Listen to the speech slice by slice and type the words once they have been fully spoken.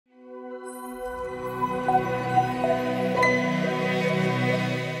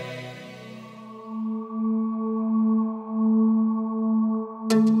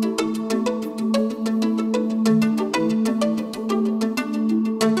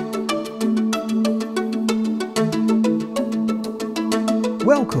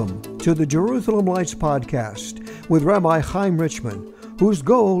Welcome to the Jerusalem Lights Podcast with Rabbi Chaim Richman, whose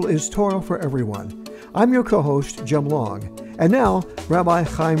goal is Torah for everyone. I'm your co-host, Jim Long. And now, Rabbi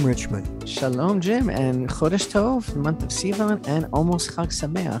Chaim Richman. Shalom, Jim, and Chodesh Tov, month of Sivan, and almost Chag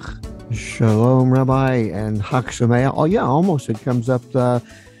Sameach. Shalom, Rabbi, and Chag Sameach. Oh, yeah, almost. It comes up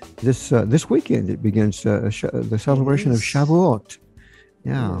this weekend. It begins the celebration of Shavuot.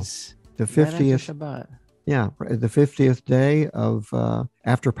 Yeah, the 50th. Right after Shabbat. Yeah, the 50th day of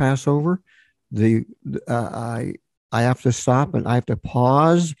after Passover. I have to stop and I have to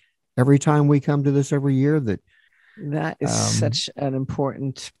pause every time we come to this every year. That is such an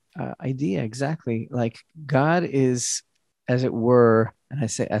important idea. Exactly. Like God is, as it were, and I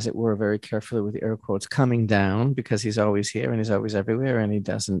say as it were very carefully with the air quotes, coming down, because he's always here and he's always everywhere, and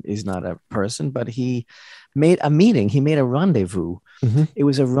he's not a person, but he made a meeting. He made a rendezvous. Mm-hmm. It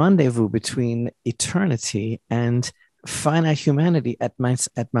was a rendezvous between eternity and finite humanity at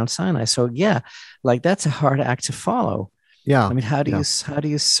Mount Sinai. So yeah, like that's a hard act to follow. Yeah. I mean, how do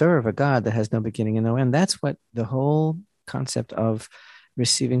you serve a God that has no beginning and no end? That's what the whole concept of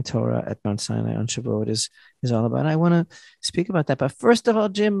receiving Torah at Mount Sinai on Shavuot is all about. And I want to speak about that. But first of all,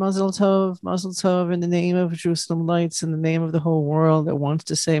 Jim, Mazel Tov, in the name of Jerusalem Lights, in the name of the whole world that wants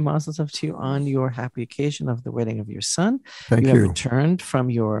to say Mazel Tov to you on your happy occasion of the wedding of your son. Thank you. You have returned from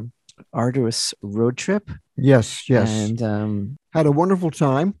your arduous road trip. Yes. And had a wonderful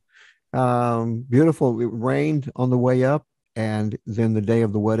time. Beautiful. It rained on the way up. And then the day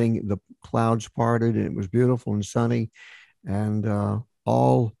of the wedding, the clouds parted and it was beautiful and sunny, and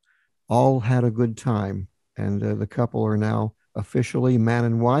all had a good time. And the couple are now officially man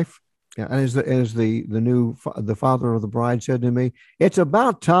and wife. Yeah, and as the father of the bride said to me, "It's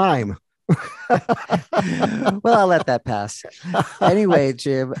about time." Well, I'll let that pass. Anyway,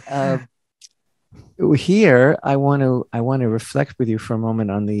 Jim, here I want to reflect with you for a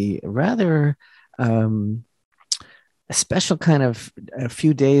moment on the rather a special kind of a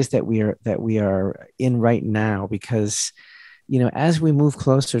few days that we are in right now, because as we move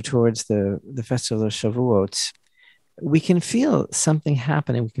closer towards the Festival of Shavuot, we can feel something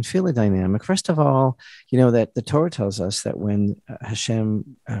happening. We can feel a dynamic. First of all, that the Torah tells us that when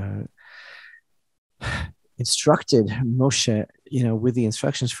Hashem instructed Moshe, with the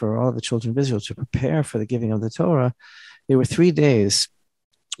instructions for all of the children of Israel to prepare for the giving of the Torah, there were 3 days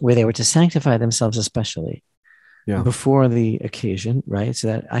where they were to sanctify themselves especially. Yeah. Before the occasion, right? So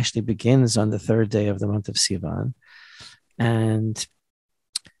that actually begins on the 3rd day of the month of Sivan. And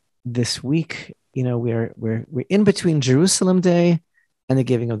this week, we're in between Jerusalem Day and the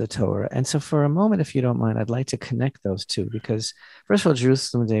giving of the Torah. And so for a moment, if you don't mind, I'd like to connect those two, because first of all,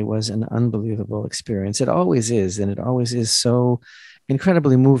 Jerusalem Day was an unbelievable experience. It always is, and it always is so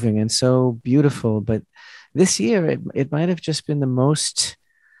incredibly moving and so beautiful. But this year, it might have just been the most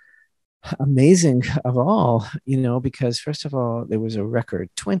amazing of all, because first of all, there was a record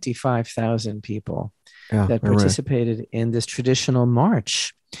 25,000 people that participated in this traditional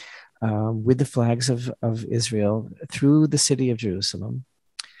march with the flags of Israel through the city of Jerusalem.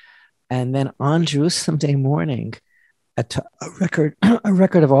 And then on Jerusalem Day morning, a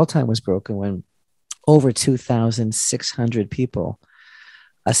record of all time was broken when over 2,600 people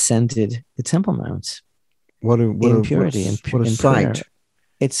ascended the Temple Mount in purity and in prayer. Sight.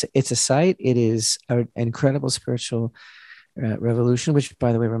 It's a sight. It is an incredible spiritual revolution, which,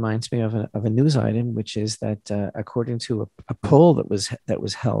 by the way, reminds me of a news item, which is that according to a poll that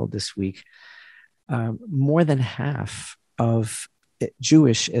was held this week, more than half of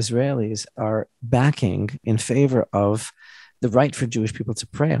Jewish Israelis are backing in favor of the right for Jewish people to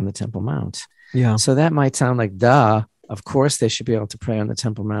pray on the Temple Mount. Yeah. So that might sound like, duh, of course they should be able to pray on the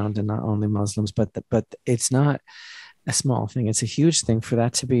Temple Mount, and not only Muslims, but it's not a small thing. It's a huge thing for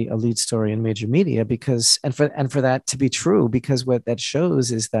that to be a lead story in major media, because for that to be true, because what that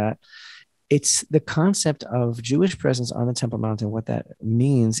shows is that it's the concept of Jewish presence on the Temple Mount, and what that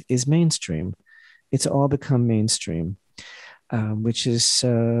means is mainstream. It's all become mainstream, which is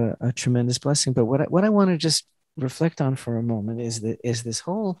a tremendous blessing. But what I want to just reflect on for a moment is this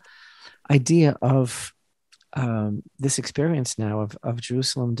whole idea of this experience now of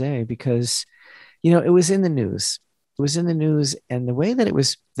Jerusalem Day, because it was in the news. It was in the news, and the way that it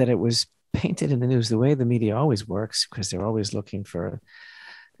was painted in the news, the way the media always works, because they're always looking for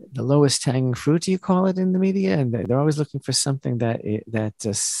the lowest hanging fruit, you call it, in the media, and they're always looking for something that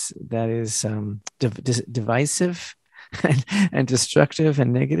is divisive and destructive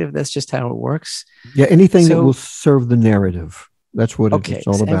and negative. That's just how it works. Yeah, anything that will serve the narrative. That's what it's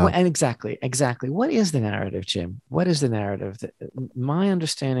all about. And exactly. What is the narrative, Jim? What is the narrative? My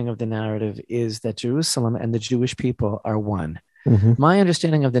understanding of the narrative is that Jerusalem and the Jewish people are one. Mm-hmm. My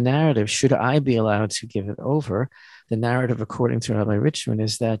understanding of the narrative, should I be allowed to give it over, the narrative according to Rabbi Richman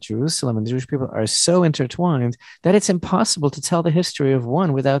is that Jerusalem and the Jewish people are so intertwined that it's impossible to tell the history of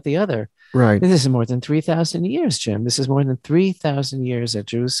one without the other. Right. This is more than 3,000 years, Jim. This is more than 3,000 years that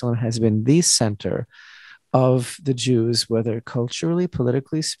Jerusalem has been the center of the Jews, whether culturally,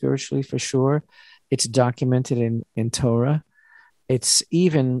 politically, spiritually, for sure. It's documented in Torah. It's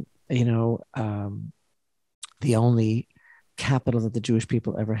even, the only capital that the Jewish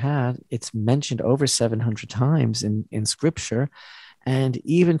people ever had. It's mentioned over 700 times in scripture. And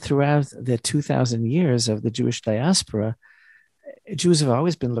even throughout the 2,000 years of the Jewish diaspora, Jews have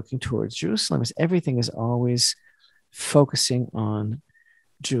always been looking towards Jerusalem. Everything is always focusing on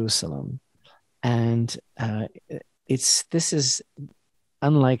Jerusalem. And this is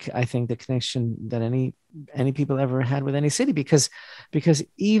unlike, I think, the connection that any people ever had with any city, because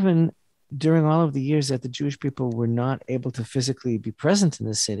even during all of the years that the Jewish people were not able to physically be present in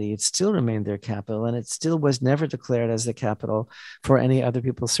the city, it still remained their capital, and it still was never declared as the capital for any other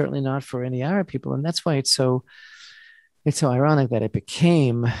people, certainly not for any Arab people. And that's why it's so ironic that it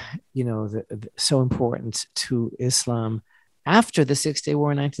became, so important to Islam after the Six-Day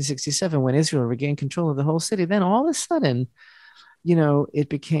War in 1967, when Israel regained control of the whole city. Then all of a sudden, it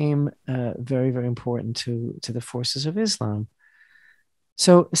became very, very important to the forces of Islam.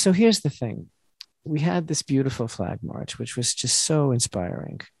 So here's the thing. We had this beautiful flag march, which was just so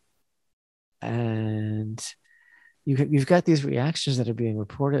inspiring. And you've got these reactions that are being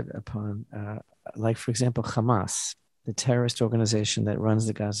reported upon, like, for example, Hamas, the terrorist organization that runs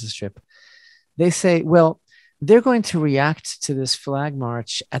the Gaza Strip. They say, well, they're going to react to this flag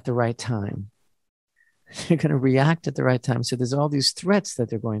march at the right time. They're going to react at the right time. So there's all these threats that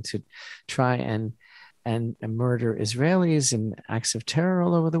they're going to try and murder Israelis and acts of terror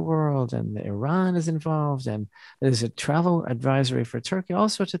all over the world. And Iran is involved. And there's a travel advisory for Turkey, all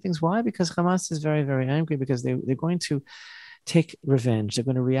sorts of things. Why? Because Hamas is very, very angry, because they're going to take revenge. They're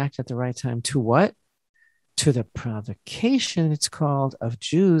going to react at the right time to what? To the provocation, it's called, of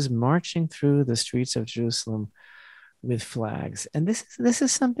Jews marching through the streets of Jerusalem with flags. And this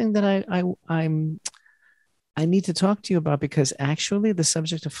is something that I need to talk to you about, because actually the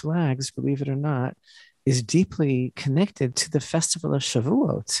subject of flags, believe it or not, is deeply connected to the Festival of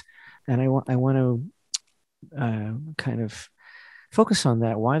Shavuot. And I want to kind of focus on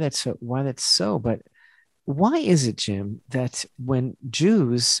that, why that's so. But why is it, Jim, that when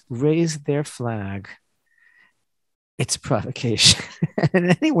Jews raise their flag, it's provocation,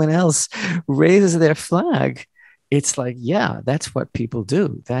 and anyone else raises their flag, it's like, yeah, that's what people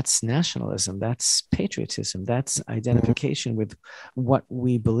do. That's nationalism. That's patriotism. That's identification with what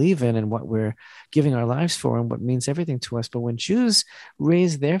we believe in and what we're giving our lives for and what means everything to us. But when Jews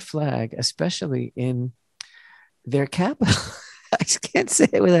raise their flag, especially in their capital, I just can't say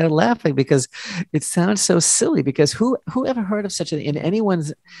it without laughing, because it sounds so silly. Because who ever heard of such a thing in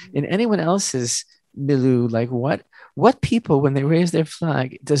anyone else's milieu? Like, what people, when they raise their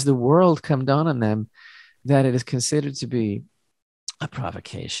flag, does the world come down on them that it is considered to be a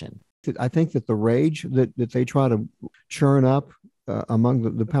provocation? I think that the rage that they try to churn up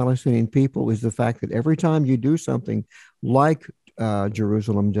among the Palestinian people is the fact that every time you do something like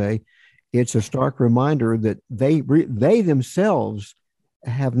Jerusalem Day, it's a stark reminder that they themselves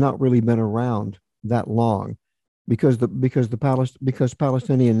have not really been around that long, because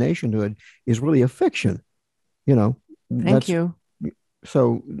Palestinian nationhood is really a fiction. Thank you.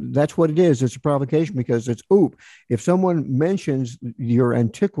 So that's what it is. It's a provocation, because it's, if someone mentions your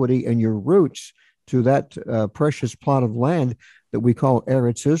antiquity and your roots to that precious plot of land that we call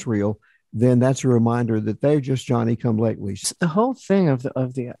Eretz Israel, then that's a reminder that they're just Johnny come latelys. The whole thing of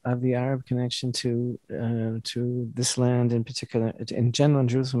the Arab connection to this land in particular, in general, in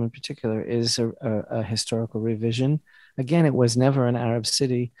Jerusalem in particular, is a historical revision. Again, it was never an Arab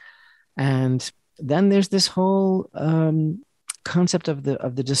city, and then there's this whole concept of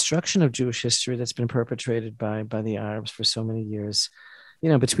the destruction of Jewish history that's been perpetrated by the Arabs for so many years.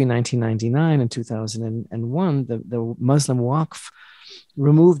 Between 1999 and 2001, the Muslim Waqf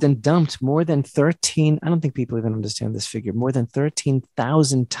removed and dumped more than 13, I don't think people even understand this figure, more than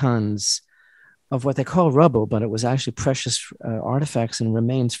 13,000 tons of what they call rubble, but it was actually precious artifacts and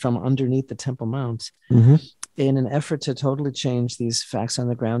remains from underneath the Temple Mount. Mm-hmm. In an effort to totally change these facts on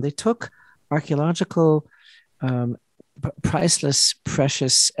the ground, they took archaeological priceless,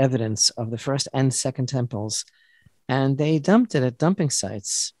 precious evidence of the first and second temples, and they dumped it at dumping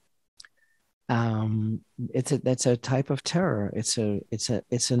sites. That's a type of terror. It's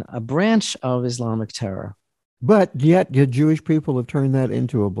a branch of Islamic terror. But yet the Jewish people have turned that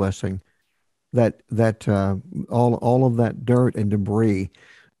into a blessing. all of that dirt and debris,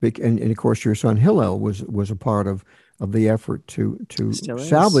 and of course your son Hillel was a part of the effort to Still is,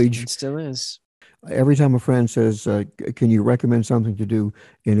 salvage. and still is. Every time a friend says, "Can you recommend something to do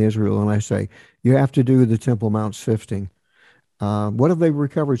in Israel?" and I say, "You have to do the Temple Mount sifting." What have they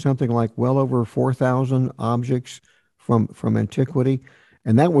recovered? Something like well over 4,000 objects from antiquity,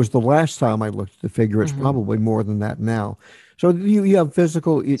 and that was the last time I looked at the figure. It's Mm-hmm. probably more than that now. So you have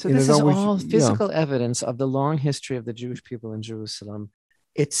physical, So and this it is always, all yeah, physical evidence of the long history of the Jewish people in Jerusalem.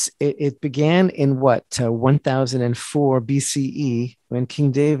 It began in what 1004 BCE when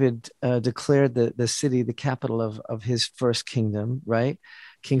King David declared the city the capital of his first kingdom. Right,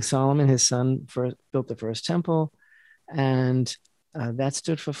 King Solomon, his son, built the first temple, and that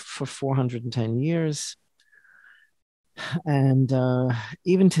stood for 410 years. And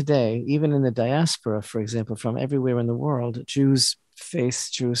even today, even in the diaspora, for example, from everywhere in the world, Jews face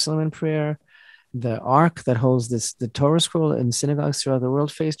Jerusalem in prayer. The ark that holds the Torah scroll in synagogues throughout the world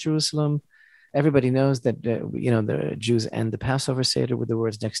face Jerusalem. Everybody knows that the Jews end the Passover Seder with the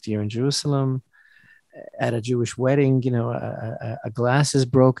words "next year in Jerusalem." At a Jewish wedding, a glass is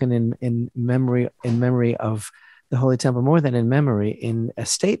broken in memory of the Holy Temple, more than in memory, in a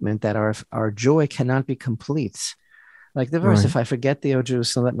statement that our joy cannot be complete. Like the verse, right, if I forget thee, O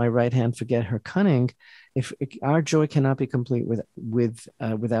Jerusalem, let my right hand forget her cunning. If our joy cannot be complete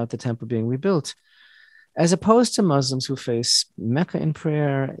without the temple being rebuilt, as opposed to Muslims who face Mecca in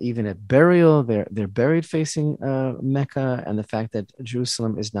prayer, even at burial, they're buried facing Mecca, and the fact that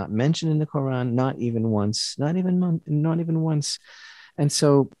Jerusalem is not mentioned in the Quran, not even once, not even once. And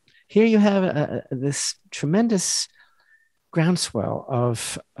so here you have this tremendous groundswell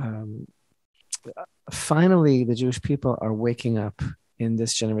of finally the Jewish people are waking up in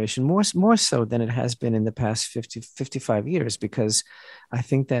this generation, more so than it has been in the past 55 years, because I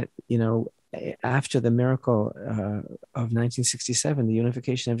think that, after the miracle of 1967, the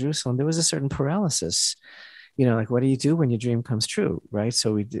unification of Jerusalem, there was a certain paralysis. Like, what do you do when your dream comes true, right?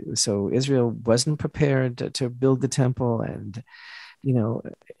 So Israel wasn't prepared to build the temple, and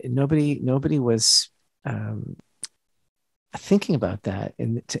nobody was thinking about that,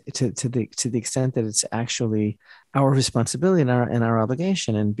 and to the extent that it's actually our responsibility and our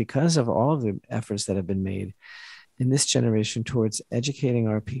obligation. And because of all of the efforts that have been made in this generation towards educating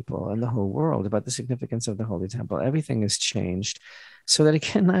our people and the whole world about the significance of the Holy Temple, everything has changed, so that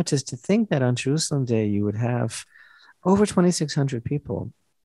again, not just to think that on Jerusalem Day you would have over 2,600 people,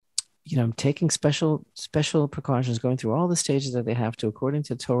 taking special precautions, going through all the stages that they have to according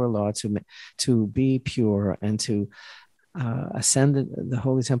to Torah law to be pure and to ascend the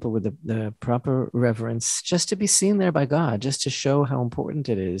Holy Temple with the proper reverence, just to be seen there by God, just to show how important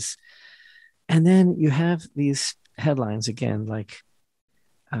it is. And then you have these headlines again, like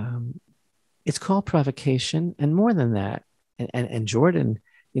it's called provocation, and more than that. And Jordan,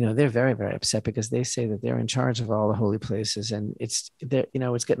 they're very, very upset because they say that they're in charge of all the holy places, and it's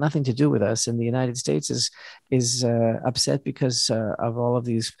got nothing to do with us. And the United States is upset because of all of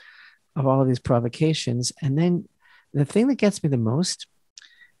these provocations. And then the thing that gets me the most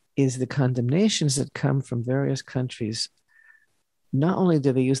is the condemnations that come from various countries. Not only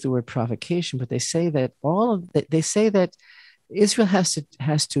do they use the word provocation, but they say that Israel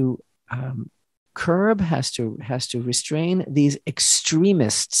has to curb, has to restrain these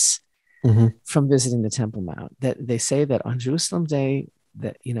extremists from visiting the Temple Mount. That they say that on Jerusalem Day,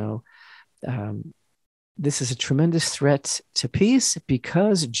 that this is a tremendous threat to peace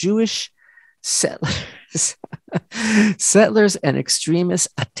because Jewish settlers and extremists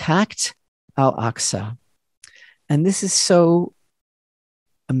attacked Al-Aqsa. And this is so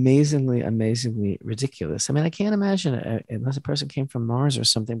amazingly ridiculous. I mean, I can't imagine unless a person came from Mars or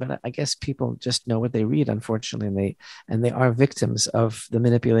something, but I guess people just know what they read, unfortunately, and they are victims of the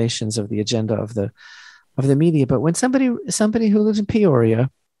manipulations of the agenda of the media. But when somebody who lives in Peoria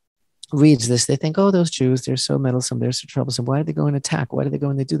reads this, they think, oh, those Jews, they're so meddlesome, they're so troublesome. Why did they go and attack? Why did they go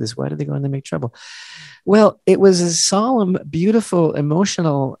and they do this? Why did they go and they make trouble? Well, it was a solemn, beautiful,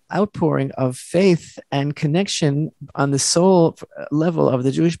 emotional outpouring of faith and connection on the soul level of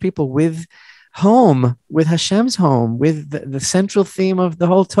the Jewish people with home, with Hashem's home, with the central theme of the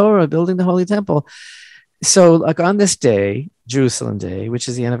whole Torah, building the Holy Temple. So, like on this day, Jerusalem Day, which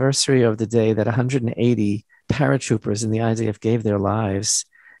is the anniversary of the day that 180 paratroopers in the IDF gave their lives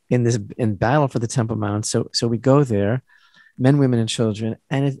in battle for the Temple Mount. So we go there, men, women, and children,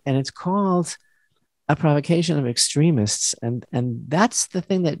 and it's called a provocation of extremists, and that's the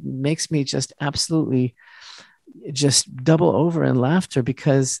thing that makes me just absolutely just double over in laughter,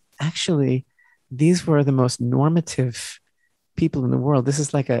 because actually these were the most normative people in the world. This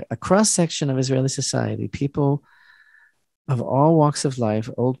is like a cross-section of Israeli society, people of all walks of life,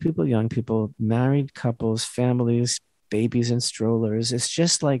 old people, young people, married couples, families, babies in strollers. It's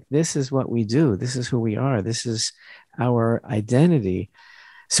just like, this is what we do. This is who we are. This is our identity.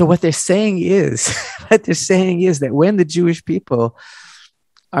 So what they're saying is, that when the Jewish people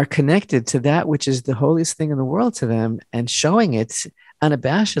are connected to that which is the holiest thing in the world to them and showing it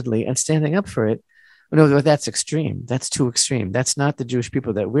unabashedly and standing up for it, no, that's extreme. That's too extreme. That's not the Jewish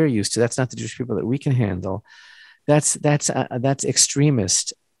people that we're used to. That's not the Jewish people that we can handle. That's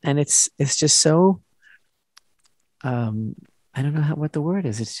extremist, and it's just so. I don't know what the word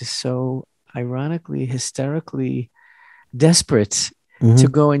is. It's just so ironically, hysterically desperate to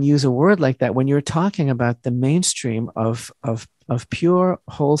go and use a word like that when you're talking about the mainstream of pure,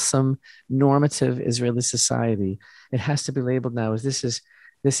 wholesome, normative Israeli society. It has to be labeled now as this is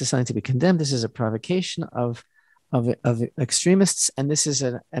something to be condemned. This is a provocation of extremists, and this is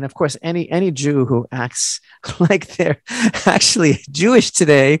and of course any Jew who acts like they're actually Jewish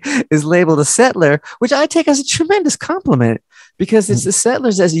today is labeled a settler, which I take as a tremendous compliment, because it's the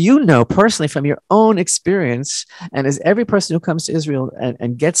settlers, as you know personally from your own experience, and as every person who comes to Israel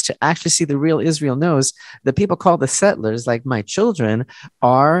and gets to actually see the real Israel knows, the people called the settlers, like my children,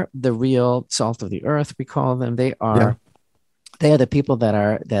 are the real salt of the earth. We call them. They are the people that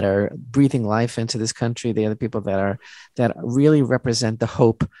are breathing life into this country. They are the people that really represent the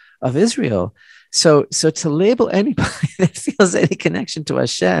hope of Israel. So to label anybody that feels any connection to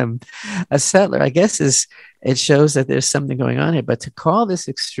Hashem a settler, I guess it shows that there's something going on here. But to call this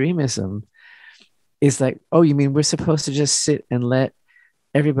extremism is like, oh, you mean we're supposed to just sit and let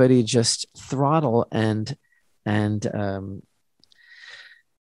everybody just throttle and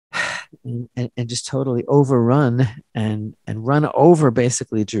just totally overrun and run over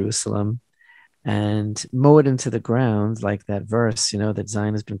basically Jerusalem and mow it into the ground, like that verse, that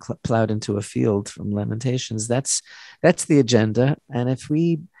Zion has been plowed into a field from Lamentations. That's the agenda. And if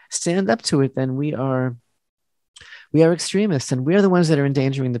we stand up to it, then we are extremists, and we are the ones that are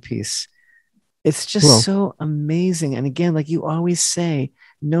endangering the peace. It's just so amazing. And again, like you always say,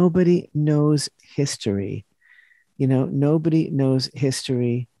 nobody knows history. Nobody knows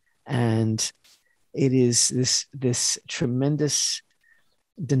history. And it is this tremendous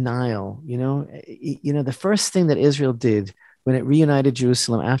denial. The first thing that Israel did when it reunited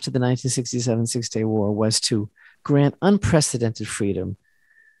Jerusalem after the 1967 Six-Day War was to grant unprecedented freedom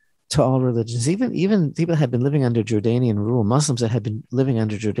to all religions. Even people that had been living under Jordanian rule, Muslims that had been living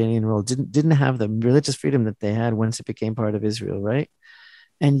under Jordanian rule, didn't have the religious freedom that they had once it became part of Israel, right?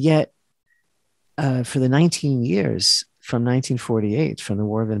 And yet, for the 19 years from 1948, from the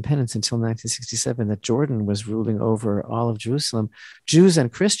War of Independence until 1967, that Jordan was ruling over all of Jerusalem, Jews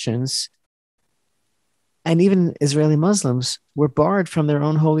and Christians, and even Israeli Muslims were barred from their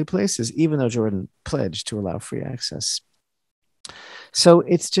own holy places, even though Jordan pledged to allow free access. So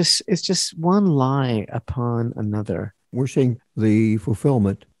it's just one lie upon another. We're seeing the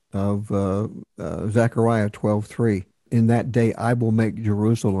fulfillment of Zechariah 12:3. In that day, I will make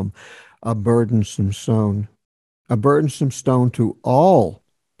Jerusalem a burdensome stone to all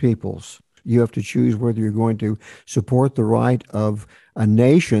peoples. You have to choose whether you're going to support the right of a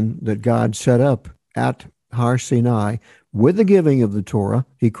nation that God set up at Har Sinai with the giving of the Torah.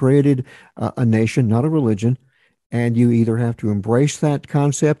 He created a nation, not a religion, and you either have to embrace that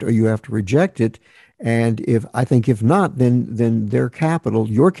concept or you have to reject it. And if not, then their capital,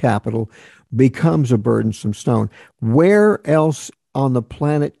 your capital, becomes a burdensome stone. Where else on the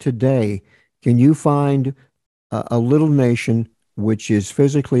planet today can you find a little nation which is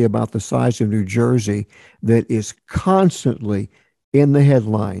physically about the size of New Jersey that is constantly in the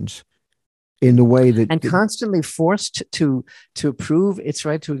headlines in the way that... And constantly forced to prove its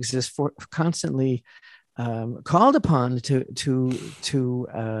right to exist, constantly called upon to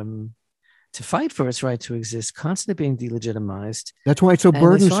fight for its right to exist, constantly being delegitimized. That's why it's so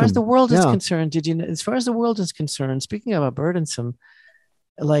burdensome. As far as the world is concerned, as far as the world is concerned, speaking about burdensome,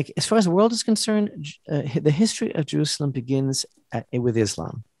 like as far as the world is concerned, the history of Jerusalem begins with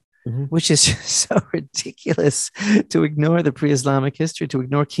Islam, which is so ridiculous to ignore the pre-Islamic history, to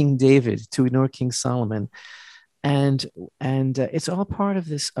ignore King David, to ignore King Solomon, and it's all part of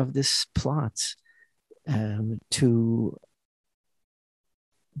this plot to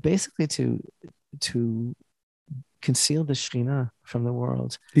basically to conceal the Shekhinah from the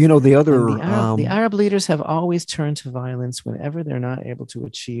world. The Arab leaders have always turned to violence whenever they're not able to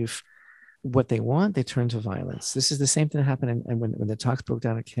achieve what they want. They turn to violence. This is the same thing that happened when the talks broke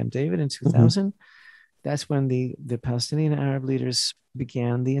down at Camp David in 2000. That's when the Palestinian Arab leaders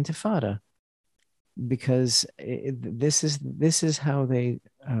began the Intifada. because this is how they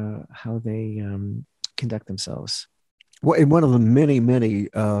conduct themselves. Well, in one of the many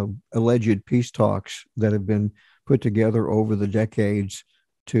alleged peace talks that have been put together over the decades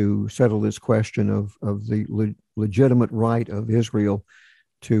to settle this question of the legitimate right of Israel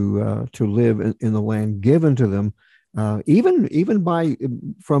to live in the land given to them, even by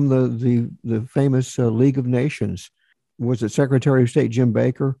from the famous League of Nations, was it Secretary of State Jim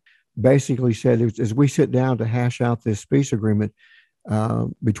Baker basically said, as we sit down to hash out this peace agreement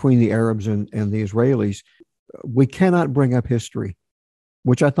between the Arabs and the Israelis, we cannot bring up history,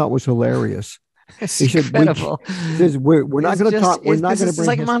 which I thought was hilarious. It's he incredible. Said, we're not going to talk. We're not going to bring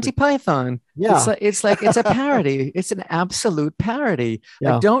like history. Monty Python. Yeah, it's a parody. It's an absolute parody.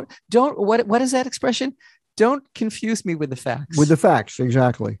 Yeah. Like don't what is that expression? Don't confuse me with the facts. With the facts,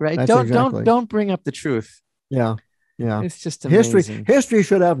 exactly. Right. That's Don't bring up the truth. Yeah. Yeah. It's just amazing. History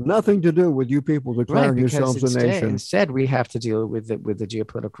should have nothing to do with you people declaring yourselves a nation. Instead, we have to deal with the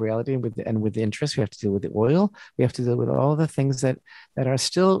geopolitical reality and with the interest. We have to deal with the oil. We have to deal with all the things that are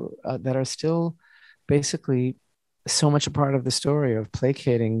still basically so much a part of the story of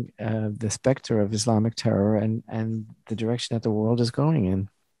placating the specter of Islamic terror and the direction that the world is going in.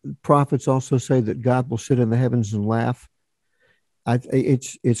 Prophets also say that God will sit in the heavens and laugh.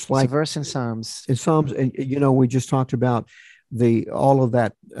 It's like a verse in Psalms. In Psalms, and we just talked about all of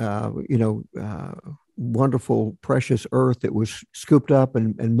that wonderful, precious earth that was scooped up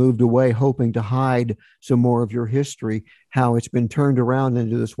and moved away, hoping to hide some more of your history. How it's been turned around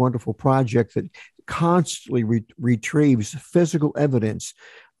into this wonderful project that constantly retrieves physical evidence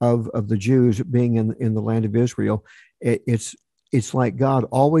of the Jews being in the land of Israel. It's like God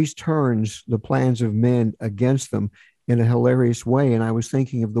always turns the plans of men against them in a hilarious way. And I was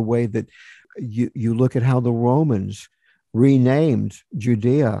thinking of the way that you look at how the Romans renamed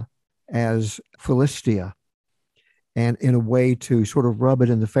Judea as Philistia, and in a way to sort of rub it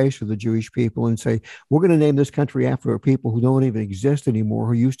in the face of the Jewish people and say, we're going to name this country after people who don't even exist anymore,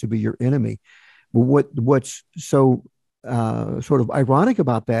 who used to be your enemy. But what's so sort of ironic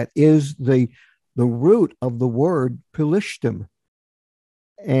about that is the root of the word Philishtim.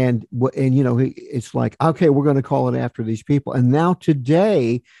 And it's like, okay, we're going to call it after these people. And now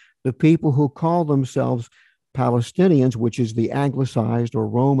today, the people who call themselves Palestinians, which is the anglicized or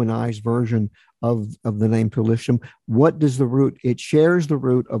Romanized version of the name Philishtim, what does the root? It shares the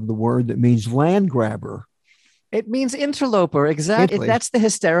root of the word that means land grabber. It means interloper. Exactly. That's the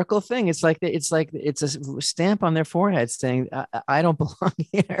hysterical thing. It's like it's a stamp on their forehead saying, I don't belong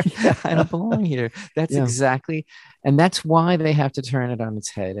here. Yeah. I don't belong here. That's exactly. And that's why they have to turn it on its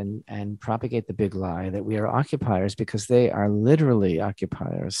head and propagate the big lie that we are occupiers, because they are literally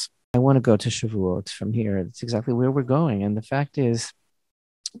occupiers. I want to go to Shavuot from here. It's exactly where we're going. And the fact is,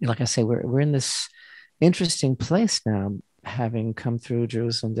 like I say, we're in this interesting place now, having come through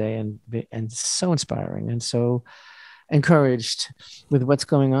Jerusalem Day and so inspiring and so encouraged with what's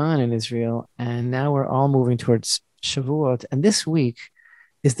going on in Israel. And now we're all moving towards Shavuot. And this week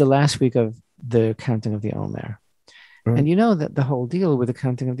is the last week of the counting of the Omer. Mm-hmm. And you know that the whole deal with the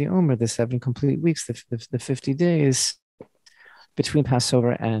counting of the Omer, the 7 complete weeks, the 50 days between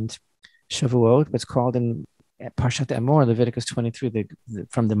Passover and Shavuot, what's called in Parshat Omer, Leviticus 23,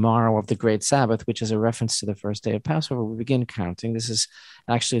 from the morrow of the great Sabbath, which is a reference to the first day of Passover, we begin counting. This is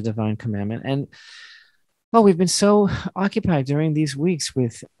actually a divine commandment. And we've been so occupied during these weeks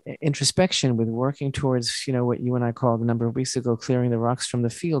with introspection, with working towards, what you and I called a number of weeks ago, clearing the rocks from the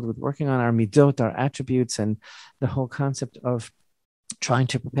field, with working on our midot, our attributes, and the whole concept of trying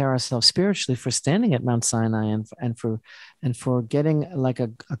to prepare ourselves spiritually for standing at Mount Sinai and for getting like a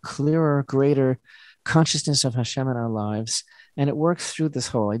clearer, greater consciousness of Hashem in our lives. And it works through this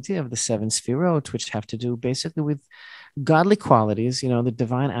whole idea of the 7 sefirot, which have to do basically with godly qualities, the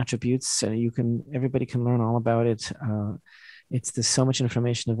divine attributes. Everybody can learn all about it. There's so much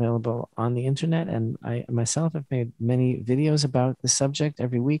information available on the internet, and I myself have made many videos about the subject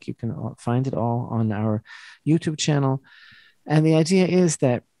every week. You can find it all on our YouTube channel. And the idea is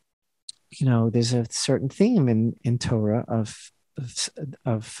that, there's a certain theme in Torah of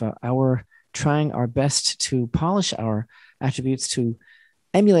our trying our best to polish our attributes to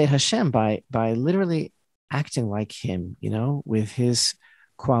emulate Hashem by literally acting like him, with his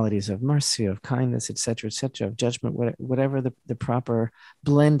qualities of mercy, of kindness, etc., of judgment, whatever the proper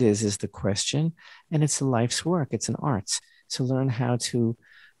blend is the question. And it's a life's work. It's an art to learn how to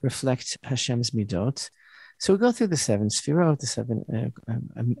reflect Hashem's midot. So we go through the 7 sefirot, the 7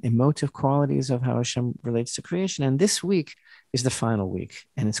 emotive qualities of how Hashem relates to creation. And this week is the final week,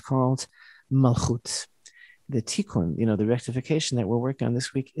 and it's called Malchut. The tikkun, the rectification that we're working on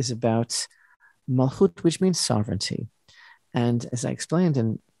this week is about Malchut, which means sovereignty. And as I explained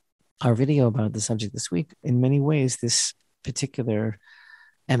in our video about the subject this week, in many ways, this particular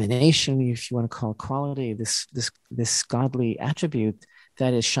emanation, if you want to call it quality, this godly attribute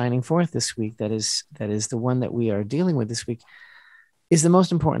that is shining forth this week, that is the one that we are dealing with this week, is the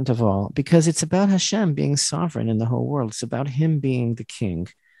most important of all, because it's about Hashem being sovereign in the whole world. It's about him being the king.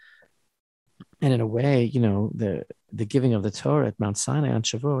 And in a way, the giving of the Torah at Mount Sinai on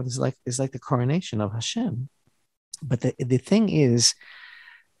Shavuot is like the coronation of Hashem. But the thing is,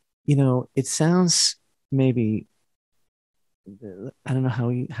 it sounds maybe, I don't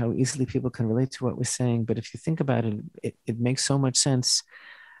know how easily people can relate to what we're saying, but if you think about it, it makes so much sense.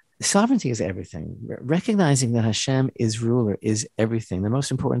 Sovereignty is everything. Recognizing that Hashem is ruler is everything, the most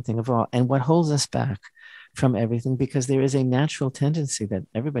important thing of all, and what holds us back from everything, because there is a natural tendency that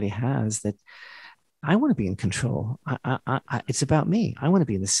everybody has that I want to be in control. It's about me. I want to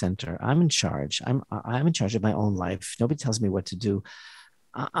be in the center. I'm in charge. I'm in charge of my own life. Nobody tells me what to do.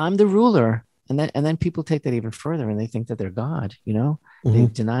 I'm the ruler. And then people take that even further, and they think that they're God. They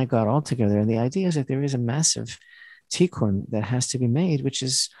deny God altogether. And the idea is that there is a massive tikkun that has to be made, which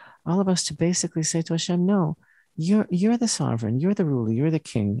is all of us to basically say to Hashem, no, you're the sovereign, you're the ruler, you're the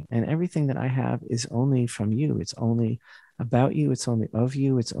king, and everything that I have is only from you. It's only about you. It's only of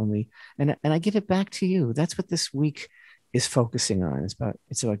you. It's only, and I give it back to you. That's what this week is focusing on.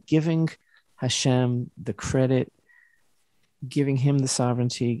 It's about giving Hashem the credit, giving him the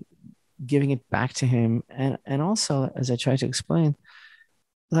sovereignty, giving it back to him. And also, as I try to explain,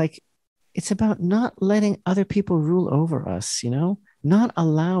 it's about not letting other people rule over us, not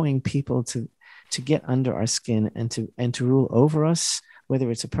allowing people to get under our skin and to rule over us, whether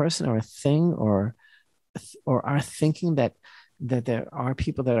it's a person or a thing or our thinking that there are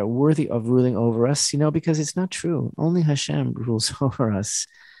people that are worthy of ruling over us, because it's not true. Only Hashem rules over us.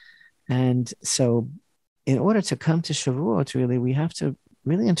 And so in order to come to Shavuot, really, we have to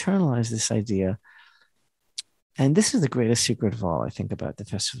really internalize this idea. And this is the greatest secret of all, I think, about the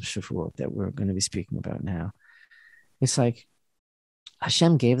Festival of Shavuot that we're going to be speaking about now. It's like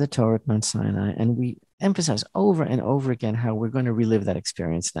Hashem gave the Torah at Mount Sinai, and we emphasize over and over again how we're going to relive that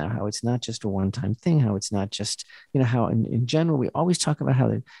experience now, how it's not just a one-time thing, how it's not just, how in general, we always talk about how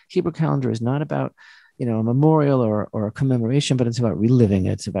the Hebrew calendar is not about, a memorial or a commemoration, but it's about reliving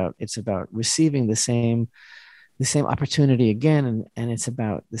it. It's about receiving the same opportunity again. And it's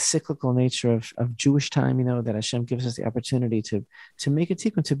about the cyclical nature of Jewish time, that Hashem gives us the opportunity to make a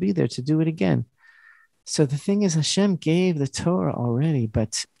tikkun, to be there, to do it again. So the thing is, Hashem gave the Torah already,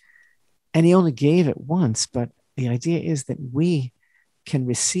 and he only gave it once, but the idea is that we can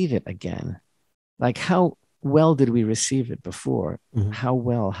receive it again. Like, how well did we receive it before? Mm-hmm. How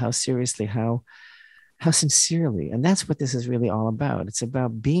well, how seriously, how sincerely? And that's what this is really all about. It's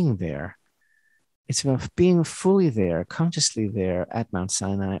about being there. It's about being fully there, consciously there at Mount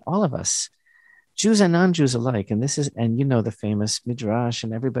Sinai, all of us, Jews and non-Jews alike. And the famous Midrash,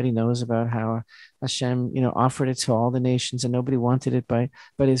 and everybody knows about how Hashem, offered it to all the nations, and nobody wanted it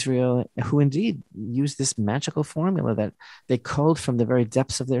but Israel, who indeed used this magical formula that they culled from the very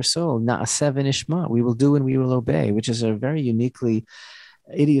depths of their soul. Na'aseh v'nishma, we will do and we will obey, which is a very uniquely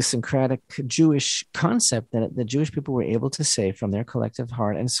idiosyncratic Jewish concept that the Jewish people were able to say from their collective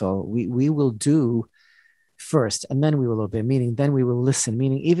heart and soul, we will do first, and then we will obey, meaning then we will listen,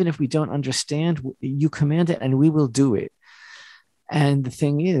 meaning even if we don't understand, you command it and we will do it. And the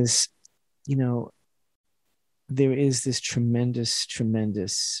thing is, there is this tremendous,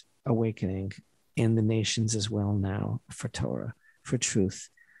 tremendous awakening in the nations as well now for Torah, for truth,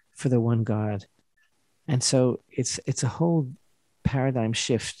 for the one God. And so it's a whole paradigm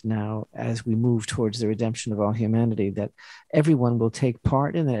shift now as we move towards the redemption of all humanity, that everyone will take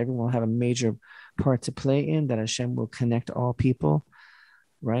part in, that everyone will have a major part to play in, that Hashem will connect all people,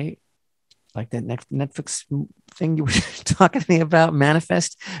 right? Like that Netflix thing you were talking to me about,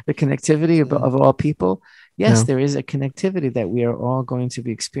 manifest the connectivity of all people. Yes, there is a connectivity that we are all going to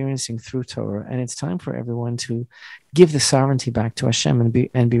be experiencing through Torah, and it's time for everyone to give the sovereignty back to Hashem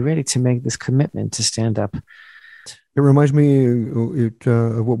and be ready to make this commitment to stand up. It reminds me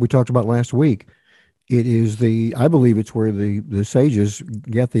of what we talked about last week. It is I believe it's where the sages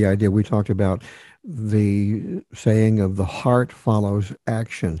get the idea. We talked about the saying of the heart follows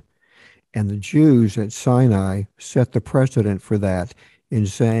action. And the Jews at Sinai set the precedent for that in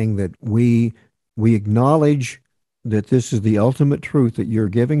saying that we acknowledge that this is the ultimate truth that you're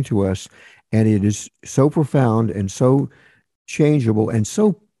giving to us, and it is so profound and so changeable and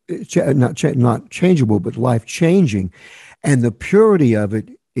so not changeable, but life-changing. And the purity of it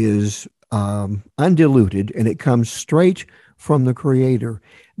is undiluted, and it comes straight from the Creator,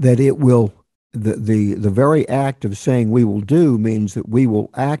 that it will the very act of saying we will do means that we will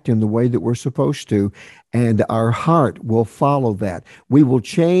act in the way that we're supposed to, and our heart will follow that. We will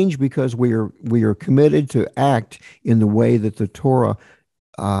change because we are committed to act in the way that the Torah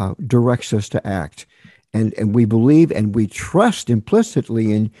directs us to act. And we believe and we trust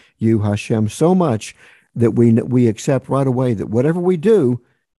implicitly in you, Hashem, so much that we accept right away that whatever we do,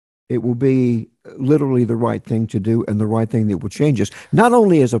 it will be literally the right thing to do and the right thing that will change us, not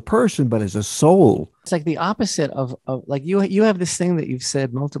only as a person, but as a soul. It's like the opposite of like you have this thing that you've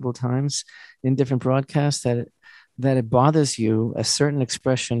said multiple times in different broadcasts that it bothers you, a certain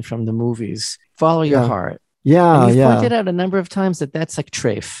expression from the movies, follow your heart. And Yeah, you've yeah, pointed out a number of times that that's like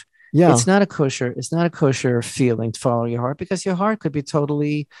treif. yeah. It's not a kosher feeling to follow your heart, because your heart could be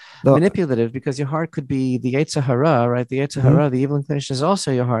totally The, manipulative, because your heart could be the Yetzer Hara, right? The Yetzer Mhm. Hara, the evil inclination, is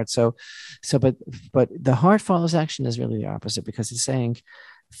also your heart. But the heart follows action is really the opposite, because it's saying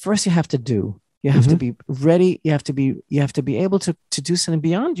first you have to do. You have to be ready. You have to be able to do something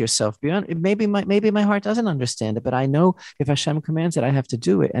beyond yourself. Beyond maybe my heart doesn't understand it, but I know if Hashem commands it, I have to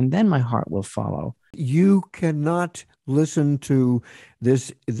do it, and then my heart will follow. You cannot listen to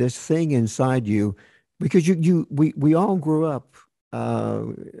this thing inside you, because we all grew up. Uh,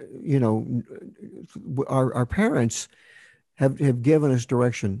 you know, our parents have given us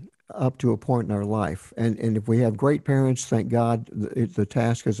direction up to a point in our life. And if we have great parents, thank God, the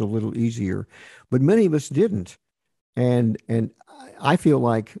task is a little easier. But many of us didn't. And I feel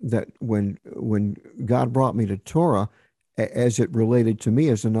like that when God brought me to Torah, as it related to me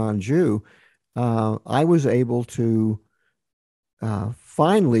as a non-Jew, I was able to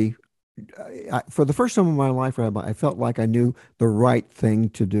finally, for the first time in my life, Rabbi, I felt like I knew the right thing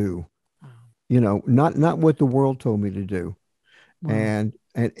to do. Not what the world told me to do. Wow.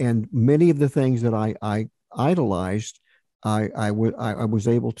 And many of the things that I idolized, I was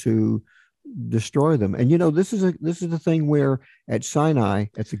able to destroy them. And this is the thing where at Sinai,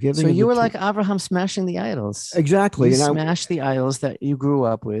 at the So giving of you the were like Abraham smashing the idols. exactly, You and I smashed the idols that you grew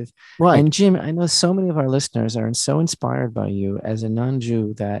up with. right. And Jim, I know so many of our listeners are so inspired by you as a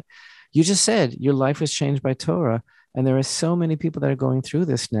non-Jew that you just said your life was changed by Torah. And there are so many people that are going through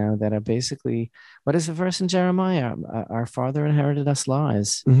this now that are basically, what is the verse in Jeremiah? Our father inherited us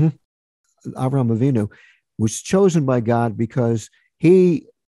lies. hmm Avraham Avinu was chosen by God because he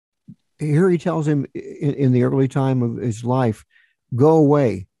here he tells him in the early time of his life, go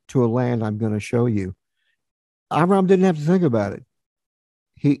away to a land I'm going to show you. Abraham didn't have to think about it.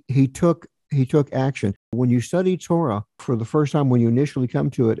 He took action. When you study Torah for the first time, when you initially come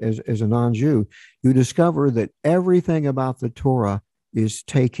to it as a non-Jew, you discover that everything about the Torah is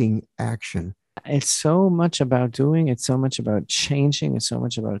taking action. It's so much about doing, it's so much about changing, it's so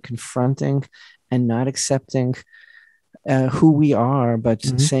much about confronting and not accepting who we are, but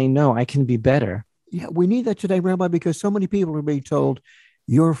Mhm. saying, no, I can be better. Yeah, we need that today, Rabbi, because so many people are being told,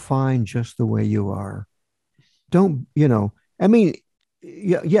 you're fine just the way you are. Don't, I mean,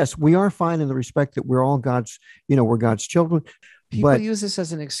 yes, we are fine in the respect that we're all we're God's children, People but use this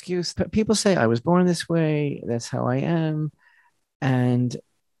as an excuse. People say, I was born this way, that's how I am. And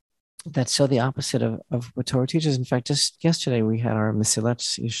that's so the opposite of what Torah teaches. In fact, just yesterday we had our Mesilat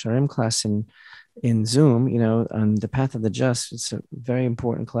Yesharim class in Zoom, on the path of the just. It's a very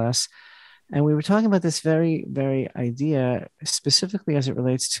important class. And we were talking about this very, very idea, specifically as it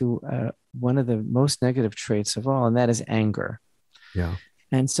relates to one of the most negative traits of all, and that is anger. yeah,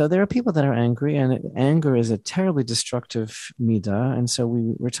 And so there are people that are angry, and anger is a terribly destructive midah. And so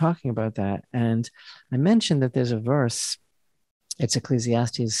we were talking about that. And I mentioned that there's a verse, it's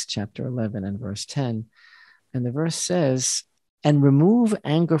Ecclesiastes chapter 11 and verse 10. And the verse says, and remove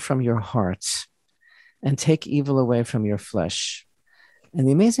anger from your heart and take evil away from your flesh. And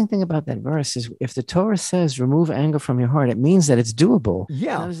the amazing thing about that verse is if the Torah says remove anger from your heart, it means that it's doable.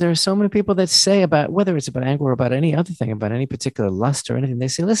 yeah. There are so many people that say about whether it's about anger or about any other thing, about any particular lust or anything, they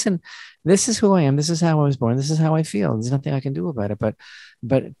say, listen, this is who I am. This is how I was born. This is how I feel. There's nothing I can do about it.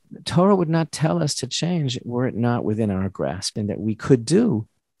 But Torah would not tell us to change were it not within our grasp and that we could do.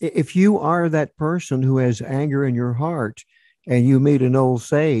 If you are that person who has anger in your heart and you meet an old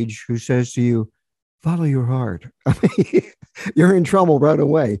sage who says to you, follow your heart, I mean, you're in trouble right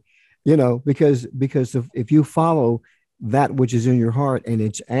away, because if you follow that which is in your heart and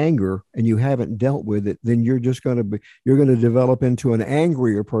it's anger and you haven't dealt with it, then you're going to develop into an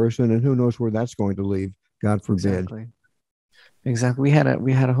angrier person, and who knows where that's going to lead. God forbid. Exactly. We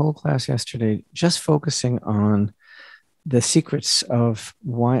had a whole class yesterday just focusing on the secrets of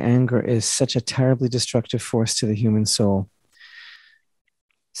why anger is such a terribly destructive force to the human soul.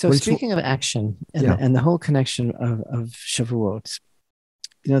 So speaking of action and, Yeah. and the whole connection of Shavuot,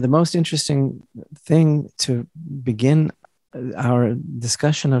 the most interesting thing to begin our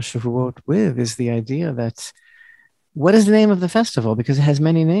discussion of Shavuot with is the idea that what is the name of the festival? Because it has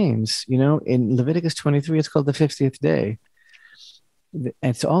many names. In Leviticus 23, it's called the 50th day.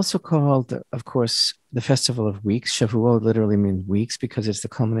 It's also called, of course, the Festival of Weeks. Shavuot literally means weeks because it's the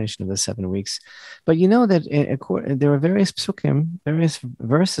culmination of the 7 weeks. But you know that there are various psukim, various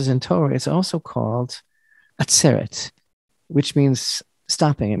verses in Torah. It's also called atzeret, which means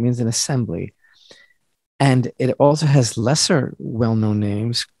stopping. It means an assembly. And it also has lesser well-known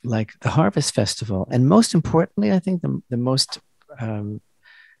names like the Harvest Festival. And most importantly, I think the most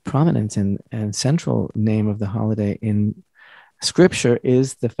prominent and central name of the holiday in Scripture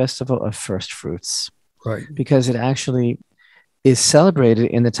is the Festival of First Fruits. Right. Because it actually is celebrated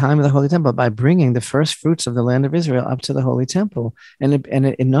in the time of the Holy Temple by bringing the first fruits of the land of Israel up to the Holy Temple. And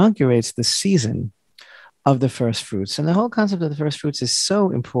it inaugurates the season of the first fruits. And the whole concept of the first fruits is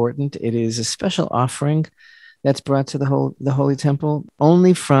so important. It is a special offering that's brought to the Holy Temple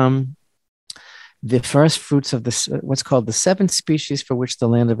only from the first fruits of what's called the 7 species for which the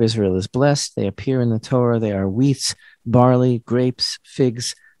land of Israel is blessed. They appear in the Torah. They are wheat, barley, grapes,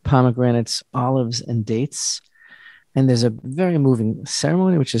 figs, pomegranates, olives, and dates. And there's a very moving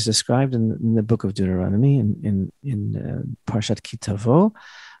ceremony, which is described in the book of Deuteronomy, in Parshat Ki Tavo,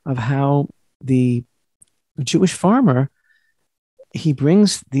 of how the Jewish farmer, he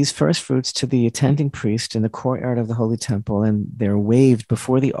brings these first fruits to the attending priest in the courtyard of the Holy Temple, and they're waved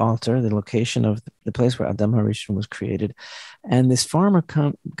before the altar, the location of the place where Adam HaRishon was created. And this farmer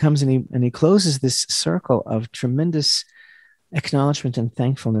comes and he closes this circle of tremendous acknowledgement and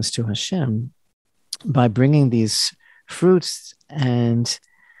thankfulness to Hashem by bringing these fruits. And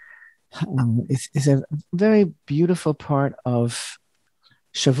it's a very beautiful part of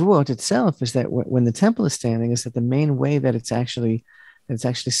Shavuot itself, is that when the temple is standing, is that the main way that it's actually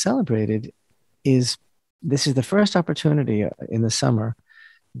celebrated is this is the first opportunity in the summer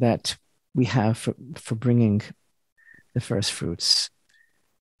that we have for bringing the first fruits.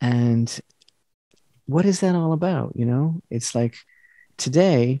 And what is that all about? It's like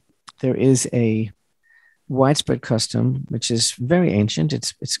today there is a widespread custom, which is very ancient.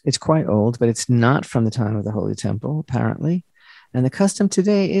 It's quite old, but it's not from the time of the Holy Temple, apparently. And the custom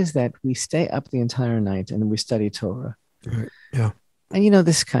today is that we stay up the entire night and we study Torah. Right. Yeah. And,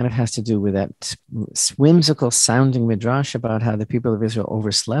 this kind of has to do with that whimsical sounding midrash about how the people of Israel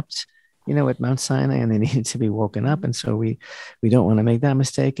overslept, at Mount Sinai, and they needed to be woken up. And so we don't want to make that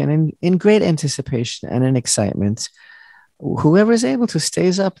mistake. And in great anticipation and in excitement, whoever is able to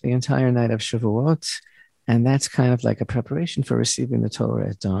stays up the entire night of Shavuot. And that's kind of like a preparation for receiving the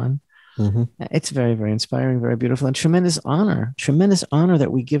Torah at dawn. Mm-hmm. It's very, very inspiring, very beautiful, and tremendous honor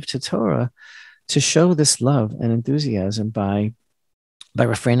that we give to Torah to show this love and enthusiasm by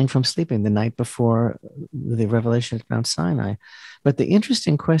refraining from sleeping the night before the revelation at Mount Sinai. But the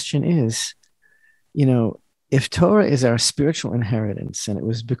interesting question is, if Torah is our spiritual inheritance and it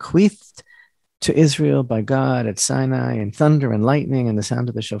was bequeathed to Israel by God at Sinai, and thunder and lightning and the sound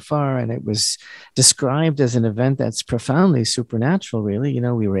of the shofar, and it was described as an event that's profoundly supernatural, really.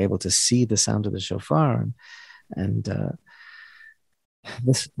 We were able to see the sound of the shofar, and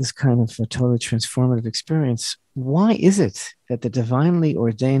this kind of a totally transformative experience. Why is it that the divinely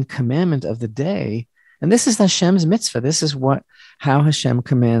ordained commandment of the day, and this is Hashem's mitzvah, this is how Hashem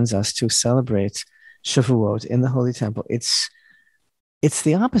commands us to celebrate Shavuot in the Holy Temple. It's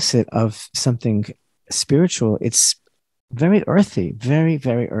the opposite of something spiritual. It's very earthy, very,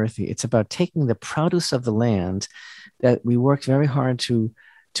 very earthy. It's about taking the produce of the land that we worked very hard to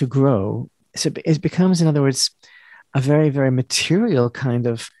grow. So it becomes, in other words, a very, very material kind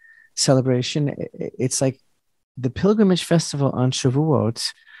of celebration. It's like the pilgrimage festival on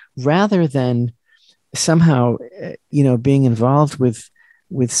Shavuot, rather than somehow, being involved with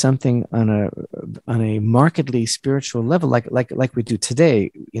something on a markedly spiritual level, like we do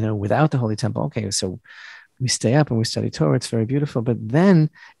today, without the Holy Temple. Okay, so we stay up and we study Torah. It's very beautiful. But then,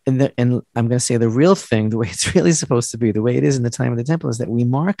 and I'm going to say the real thing, the way it's really supposed to be, the way it is in the time of the temple, is that we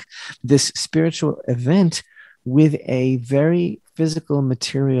mark this spiritual event with a very physical,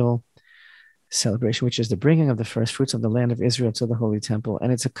 material celebration, which is the bringing of the first fruits of the land of Israel to the Holy Temple.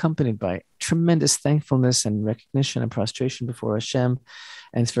 And it's accompanied by tremendous thankfulness and recognition and prostration before Hashem.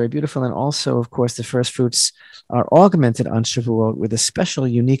 And it's very beautiful. And also, of course, the first fruits are augmented on Shavuot with a special,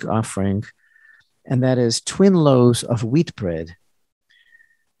 unique offering, and that is twin loaves of wheat bread,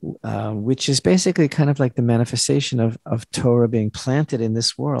 which is basically kind of like the manifestation of Torah being planted in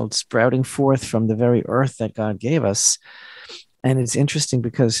this world, sprouting forth from the very earth that God gave us. And it's interesting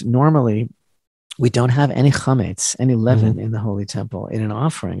because normally We don't have any chametz, any leaven in the holy temple in an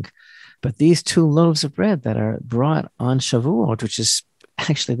offering. But these 2 loaves of bread that are brought on Shavuot, which is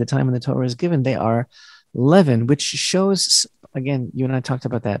actually the time when the Torah is given, they are leaven, which shows, again, you and I talked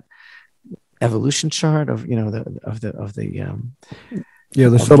about that evolution chart of, you know, the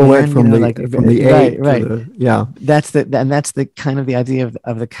silhouette man, from you know, the like, from the right, eight right. to the, That's the kind of the idea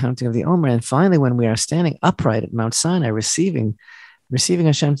of the counting of the Omer. And finally, when we are standing upright at Mount Sinai, receiving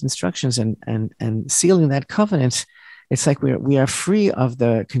Hashem's instructions and sealing that covenant, it's like we are free of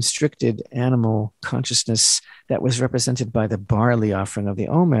the constricted animal consciousness that was represented by the barley offering of the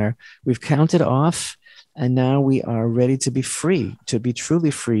Omer. We've counted off, and now we are ready to be free, to be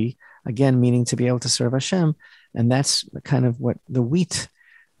truly free, again, meaning to be able to serve Hashem. And that's kind of what the wheat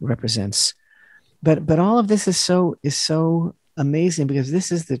represents. But all of this is so amazing, because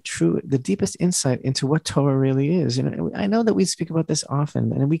this is the deepest insight into what Torah really is. And I know that we speak about this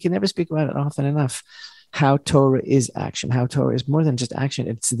often, and we can never speak about it often enough. How Torah is action, how Torah is more than just action.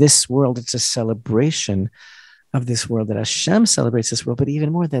 It's this world. It's a celebration of this world, that Hashem celebrates this world, but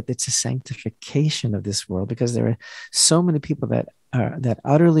even more that it's a sanctification of this world, because there are so many people that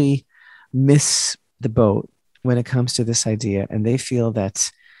utterly miss the boat when it comes to this idea, and they feel that,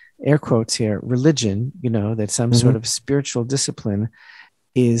 air quotes here, religion, that some sort of spiritual discipline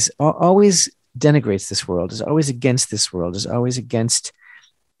is always denigrates this world, is always against this world, is always against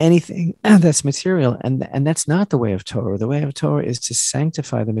anything that's material. And that's not the way of Torah. The way of Torah is to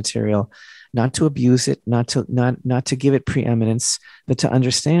sanctify the material, not to abuse it, not to give it preeminence, but to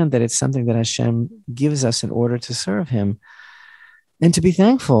understand that it's something that Hashem gives us in order to serve him and to be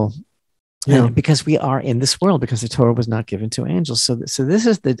thankful. Yeah. Because we are in this world, because the Torah was not given to angels. So this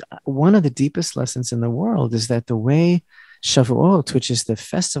is one of the deepest lessons in the world, is that the way Shavuot, which is the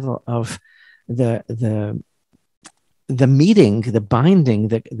festival of the meeting, the binding,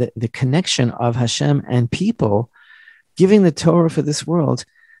 the connection of Hashem and people, giving the Torah for this world,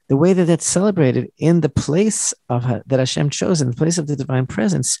 the way that that's celebrated in the place of that Hashem chose, in the place of the divine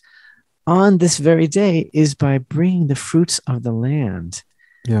presence, on this very day, is by bringing the fruits of the land.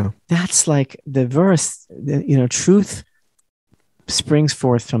 Yeah, that's like the verse. Truth springs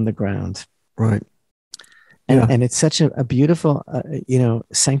forth from the ground, right? And it's such a beautiful,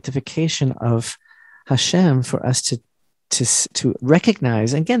 sanctification of Hashem for us to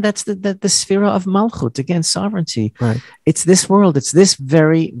recognize. Again, that's the sphera of Malchut, again, sovereignty. Right. It's this world. It's this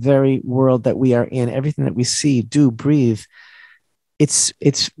very, very world that we are in. Everything that we see, do, breathe, it's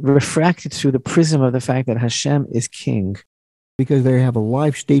refracted through the prism of the fact that Hashem is king. Because they have a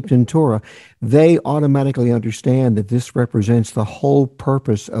life steeped in Torah, they automatically understand that this represents the whole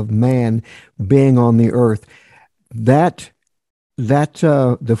purpose of man being on the earth. That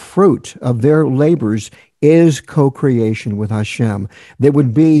the fruit of their labors is co-creation with Hashem. There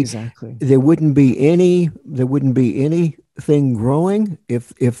wouldn't be anything growing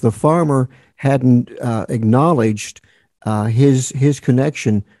if the farmer hadn't acknowledged his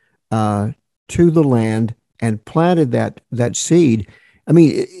connection to the land and planted that seed. I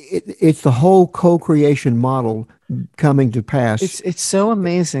mean, it's the whole co-creation model coming to pass. It's so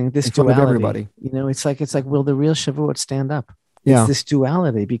amazing, this duality. Of everybody. It's like, will the real Shavuot stand up? It's this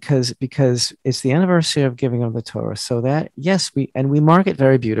duality, because it's the anniversary of giving of the Torah. So that, yes, we mark it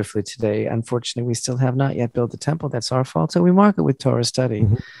very beautifully today. Unfortunately, we still have not yet built the temple. That's our fault. So we mark it with Torah study,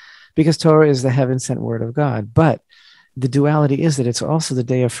 because Torah is the heaven-sent word of God. But the duality is that it's also the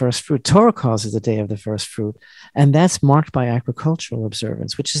day of first fruit. Torah calls it the day of the first fruit. And that's marked by agricultural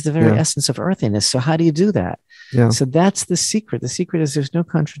observance, which is the very essence of earthiness. So how do you do that? Yeah. So that's the secret. The secret is there's no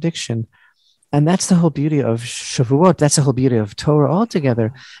contradiction. And that's the whole beauty of Shavuot. That's the whole beauty of Torah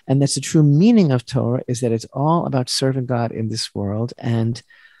altogether. And that's the true meaning of Torah, is that it's all about serving God in this world. And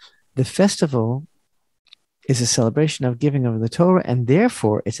the festival is a celebration of giving of the Torah, and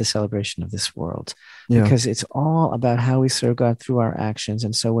therefore it's a celebration of this world, because it's all about how we serve God through our actions.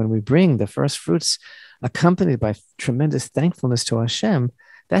 And so when we bring the first fruits accompanied by tremendous thankfulness to Hashem,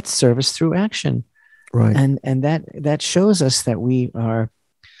 that's service through action. Right. And that shows us that we are,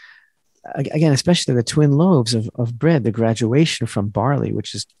 again, especially the twin loaves of bread, the graduation from barley,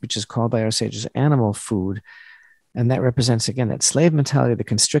 which is called by our sages animal food. And that represents, again, that slave mentality, the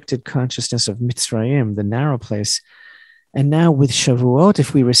constricted consciousness of Mitzrayim, the narrow place. And now with Shavuot,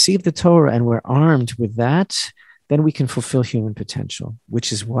 if we receive the Torah and we're armed with that, then we can fulfill human potential,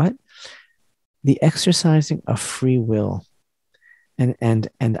 which is what? The exercising of free will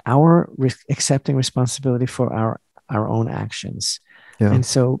and our accepting responsibility for our own actions. Yeah. And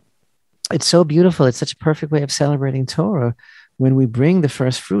so it's so beautiful. It's such a perfect way of celebrating Torah when we bring the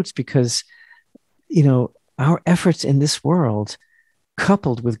first fruits, because, our efforts in this world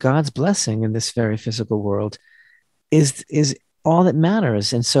coupled with God's blessing in this very physical world is all that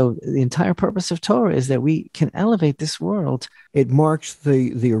matters. And so the entire purpose of Torah is that we can elevate this world. It marks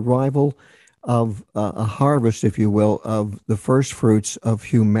the arrival of a harvest, if you will, of the first fruits of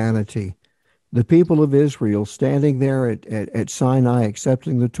humanity. The people of Israel standing there at Sinai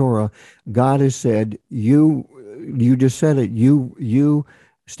accepting the Torah, God has said, you just said it, you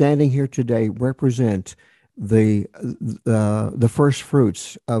standing here today represent the first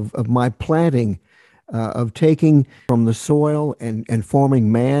fruits of my planting, of taking from the soil and forming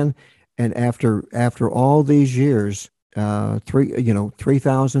man. And after all these years,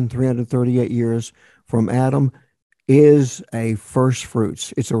 3,338 years from Adam, is a first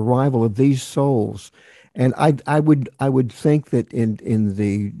fruits. It's a arrival of these souls. And I would think that in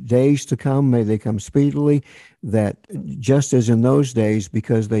the days to come, may they come speedily, that just as in those days,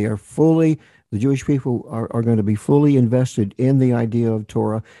 because they are fully, the Jewish people are going to be fully invested in the idea of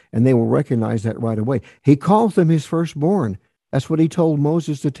Torah, and they will recognize that right away. He calls them his firstborn. That's what he told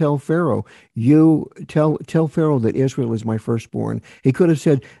Moses to tell Pharaoh. You tell Pharaoh that Israel is my firstborn. He could have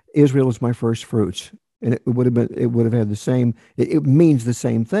said Israel is my first fruits, and it would have had the same. It means the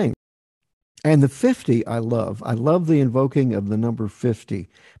same thing. And the 50, I love. I love the invoking of the number 50,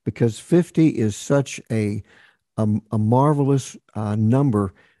 because 50 is such a marvelous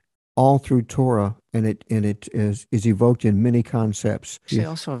number all through Torah, and it is evoked in many concepts. Actually,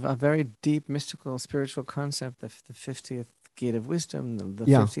 also a very deep mystical spiritual concept, the 50th gate of wisdom, the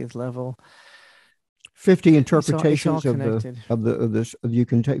 50th level. 50 interpretations it's all of this. You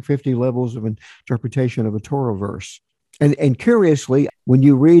can take 50 levels of interpretation of a Torah verse. And curiously, when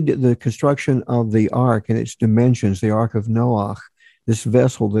you read the construction of the ark and its dimensions, the Ark of Noah, this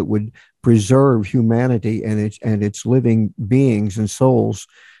vessel that would preserve humanity and its living beings and souls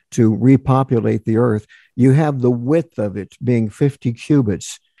to repopulate the earth, you have the width of it being 50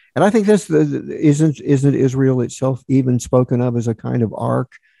 cubits. And I think isn't Israel itself even spoken of as a kind of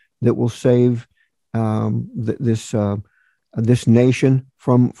ark that will save this nation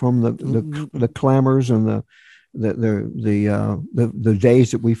from the clamors and the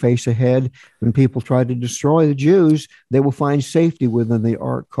days that we face ahead. When people try to destroy the Jews, they will find safety within the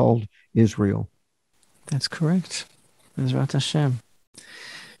ark called Israel. That's correct. Bezrat Hashem.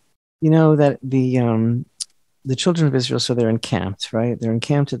 You know that the children of Israel, so they're encamped, right? They're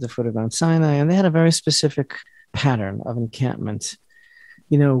encamped at the foot of Mount Sinai, and they had a very specific pattern of encampment,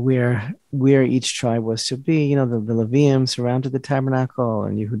 where each tribe was to be. The Levium surrounded the tabernacle,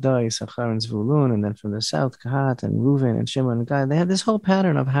 and Yehuda, Issachar, and Zvulun, and then from the south, Kahat, and Reuven, and Shimon, and Gad. They had this whole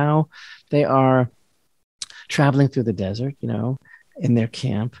pattern of how they are traveling through the desert, in their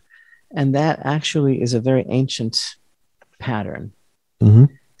camp. And that actually is a very ancient pattern. Mm-hmm.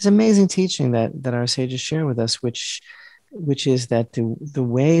 It's amazing teaching that our sages share with us, which is that the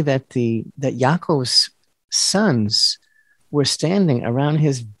way that Yaakov's sons were standing around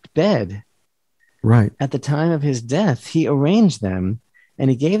his bed, right, at the time of his death, he arranged them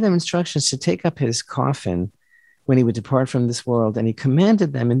and he gave them instructions to take up his coffin when he would depart from this world, and he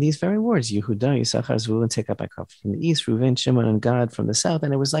commanded them in these very words: Yehuda, Yisachar, Zvulun, take up my coffin from the east, Reuven, Shimon, and Gad from the south.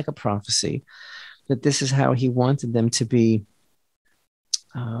 And it was like a prophecy that this is how he wanted them to be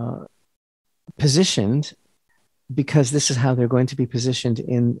positioned, because this is how they're going to be positioned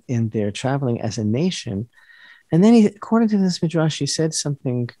in their traveling as a nation. And then according to this midrash, he said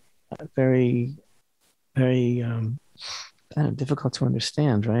something very, very difficult to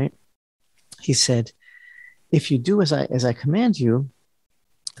understand, right? He said, if you do as I command you,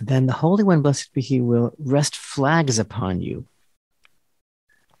 then the Holy One, blessed be He, will rest flags upon you.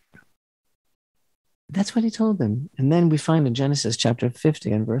 That's what he told them. And then we find in Genesis chapter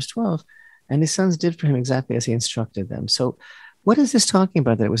 50 and verse 12, and his sons did for him exactly as he instructed them. So what is this talking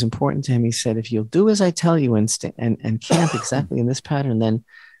about, that it was important to him? He said, if you'll do as I tell you and camp exactly in this pattern, then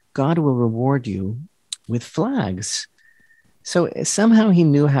God will reward you with flags. So somehow he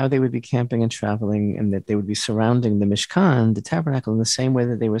knew how they would be camping and traveling, and that they would be surrounding the Mishkan, the tabernacle, in the same way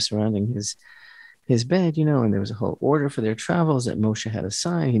that they were surrounding his bed, and there was a whole order for their travels that Moshe had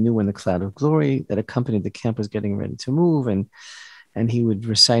assigned. He knew when the cloud of glory that accompanied the camp was getting ready to move, and he would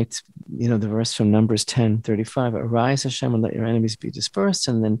recite, the verse from Numbers 10:35, arise Hashem and let your enemies be dispersed.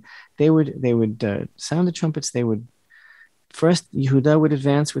 And then they would sound the trumpets. They would first, Yehuda would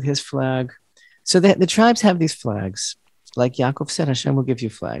advance with his flag. So the tribes have these flags. Like Yaakov said, Hashem will give you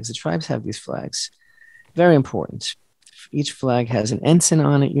flags. The tribes have these flags. Very important. Each flag has an ensign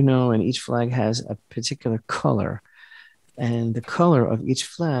on it, and each flag has a particular color. And the color of each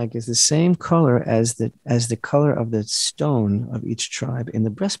flag is the same color as the color of the stone of each tribe in the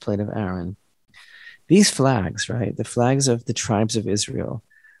breastplate of Aaron. These flags, right? The flags of the tribes of Israel,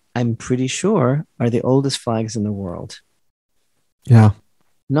 I'm pretty sure are the oldest flags in the world. Yeah.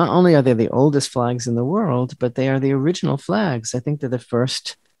 Not only are they the oldest flags in the world, but they are the original flags. I think they're the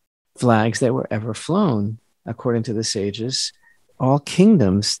first flags that were ever flown, according to the sages. All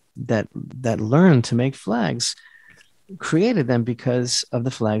kingdoms that learned to make flags created them because of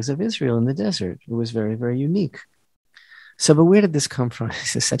the flags of Israel in the desert. It was very, very unique. So, but where did this come from?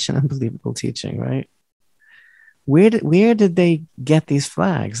 This is such an unbelievable teaching, right? Where did they get these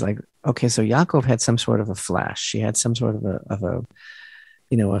flags? Like, okay, so Yaakov had some sort of a flash. He had some sort of a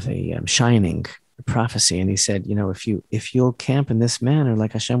shining prophecy, and he said, if you'll camp in this manner,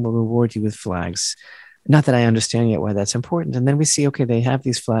 like Hashem will reward you with flags. Not that I understand yet why that's important. And then we see, okay, they have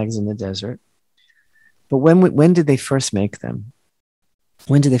these flags in the desert, but when did they first make them?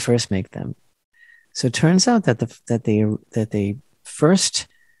 When did they first make them? So it turns out that they first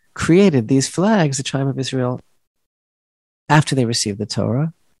created these flags, the tribe of Israel, after they received the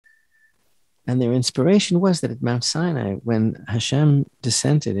Torah. And their inspiration was that at Mount Sinai, when Hashem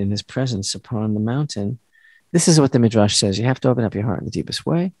descended in his presence upon the mountain, this is what the Midrash says. You have to open up your heart in the deepest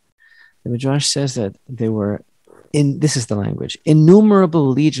way. The Midrash says that there were, this is the language, innumerable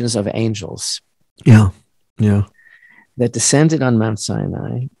legions of angels. Yeah. Yeah. That descended on Mount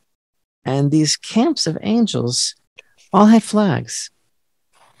Sinai. And these camps of angels all had flags.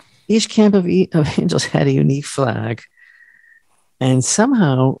 Each camp of angels had a unique flag. And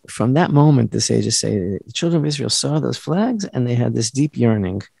somehow, from that moment, the sages say, the children of Israel saw those flags, and they had this deep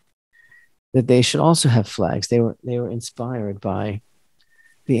yearning that they should also have flags. They were inspired by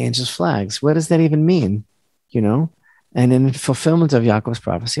the angels' flags. What does that even mean? And in fulfillment of Yaakov's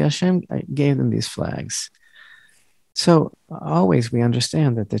prophecy, Hashem gave them these flags. So always we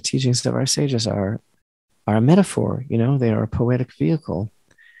understand that the teachings of our sages are a metaphor. They are a poetic vehicle.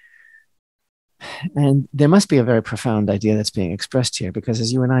 And there must be a very profound idea that's being expressed here, because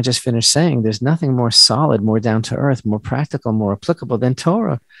as you and I just finished saying, there's nothing more solid, more down to earth, more practical, more applicable than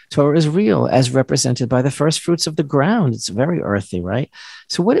Torah. Torah is real, as represented by the first fruits of the ground. It's very earthy, right?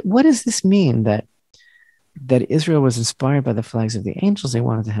 So what does this mean that Israel was inspired by the flags of the angels? They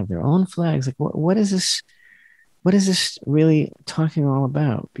wanted to have their own flags. Like, what is this? What is this really talking all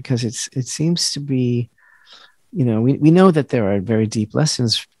about? Because it seems to be, we know that there are very deep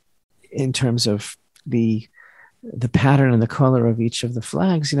lessons in terms of the pattern and the color of each of the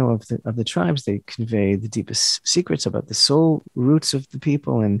flags, of the tribes. They convey the deepest secrets about the soul roots of the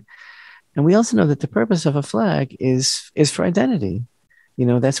people, and we also know that the purpose of a flag is for identity.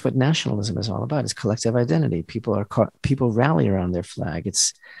 That's what nationalism is all about. It's collective identity. People rally around their flag.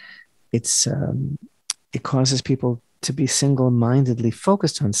 It causes people to be single-mindedly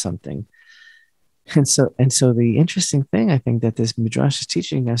focused on something. And so the interesting thing, I think, that this Midrash is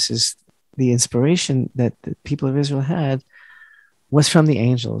teaching us is the inspiration that the people of Israel had was from the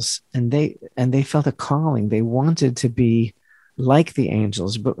angels, and they felt a calling. They wanted to be like the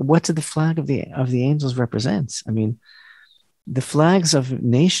angels. But what did the flag of the angels represent? I mean, the flags of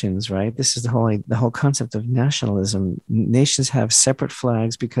nations, right? This is the whole concept of nationalism. Nations have separate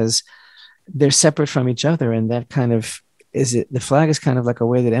flags because they're separate from each other, and that kind of the flag is kind of like a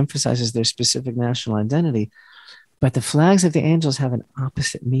way that emphasizes their specific national identity. But the flags of the angels have an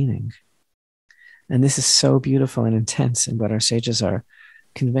opposite meaning. And this is so beautiful and intense in what our sages are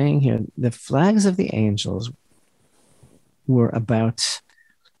conveying here. The flags of the angels were about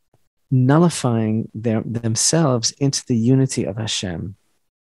nullifying themselves into the unity of Hashem.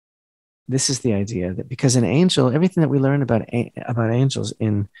 This is the idea that because an angel, everything that we learn about angels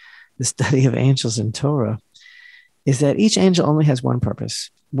in the study of angels in Torah, is that each angel only has one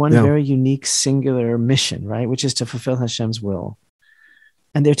purpose, one very unique, singular mission, right? Which is to fulfill Hashem's will.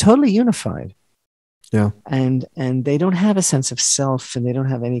 And they're totally unified. Yeah. And they don't have a sense of self, and they don't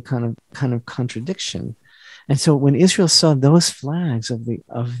have any kind of contradiction. And so when Israel saw those flags of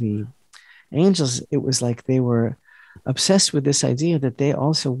the angels, it was like they were obsessed with this idea that they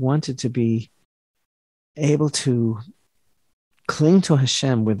also wanted to be able to cling to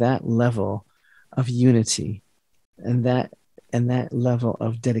Hashem with that level of unity and that level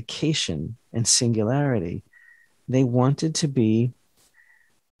of dedication and singularity. They wanted to be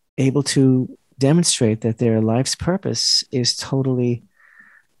able to demonstrate that their life's purpose is totally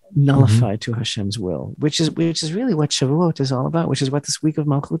nullified to Hashem's will, which is really what Shavuot is all about, which is what this week of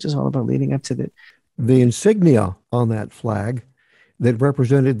Malchut is all about, leading up to the insignia on that flag that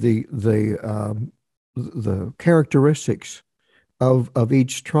represented the characteristics of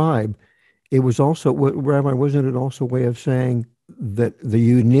each tribe. It was also, Rabbi, wasn't it also a way of saying that the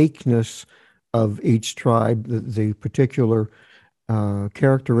uniqueness of each tribe, the particular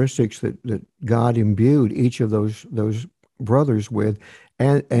characteristics that God imbued each of those brothers with,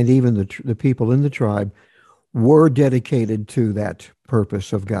 and even the people in the tribe were dedicated to that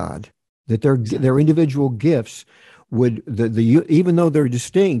purpose of God. That their individual gifts would even though they're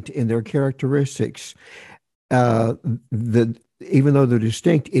distinct in their characteristics, even though they're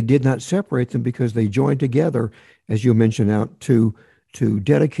distinct, it did not separate them because they joined together, as you mentioned, out to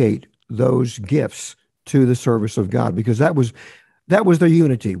dedicate those gifts to the service of God, because that was their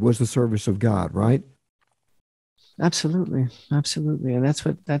unity, was the service of God, right? Absolutely, absolutely, and that's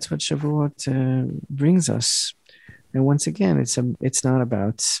what Shavuot brings us. And once again, it's not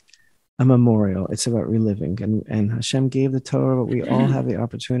about a memorial; it's about reliving. And Hashem gave the Torah, but we all have the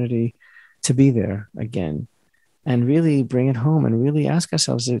opportunity to be there again, and really bring it home, and really ask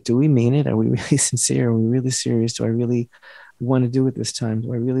ourselves: do we mean it? Are we really sincere? Are we really serious? Do I really want to do it this time?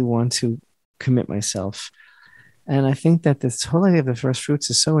 Do I really want to commit myself? And I think that this whole idea of the first fruits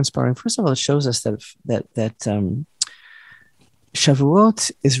is so inspiring. First of all, it shows us that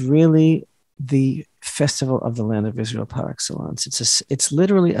Shavuot is really the festival of the land of Israel par excellence. It's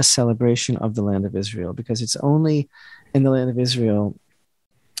literally a celebration of the land of Israel, because it's only in the land of Israel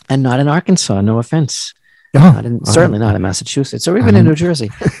and not in Arkansas. No offense, certainly not in Massachusetts or even in New Jersey.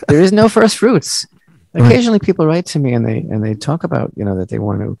 There is no first fruits. Occasionally, people write to me and they talk about that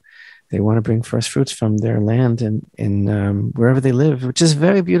they want to bring first fruits from their land and in wherever they live, which is a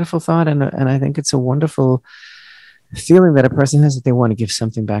very beautiful thought, and I think it's a wonderful feeling that a person has, that they want to give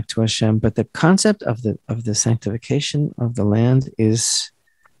something back to Hashem. But the concept of the sanctification of the land is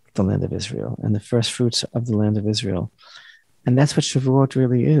the land of Israel and the first fruits of the land of Israel. And that's what Shavuot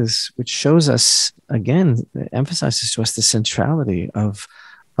really is, which shows us, again, emphasizes to us the centrality of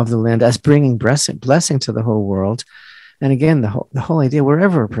the land as bringing blessing to the whole world. And again, the whole idea,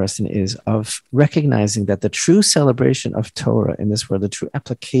 wherever a person is, of recognizing that the true celebration of Torah in this world, the true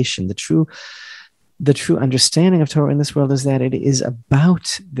application, the true understanding of Torah in this world, is that it is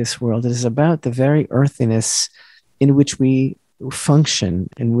about this world. It is about the very earthiness in which we function,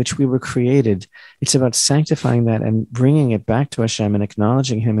 in which we were created. It's about sanctifying that and bringing it back to Hashem and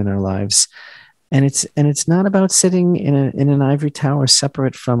acknowledging Him in our lives. And it's not about sitting in an ivory tower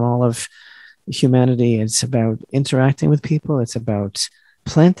separate from all of humanity. It's about interacting with people. It's about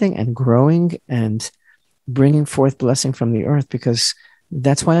planting and growing and bringing forth blessing from the earth, because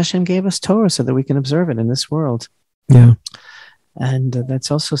that's why Hashem gave us Torah, so that we can observe it in this world. Yeah. And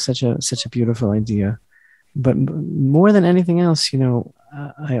that's also such a beautiful idea. But more than anything else,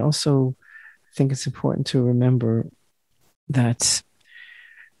 I also think it's important to remember that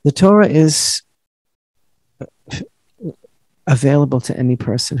the Torah is available to any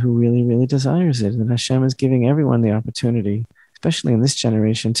person who really, really desires it. And Hashem is giving everyone the opportunity, especially in this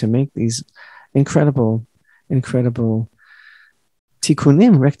generation, to make these incredible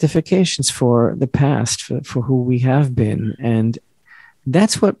tikkunim, rectifications for the past, for who we have been. And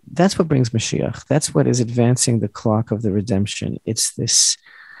that's what brings Mashiach. That's what is advancing the clock of the redemption. It's this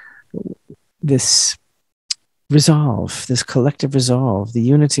resolve, this collective resolve, the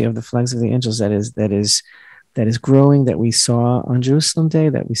unity of the flags of the angels that is growing, that we saw on Jerusalem Day,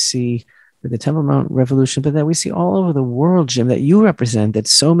 that we see with the Temple Mount Revolution, but that we see all over the world, Jim, that you represent, that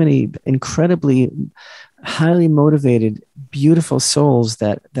so many incredibly highly motivated, beautiful souls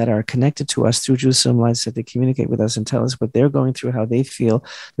that are connected to us through Jerusalem Lights, that they communicate with us and tell us what they're going through, how they feel,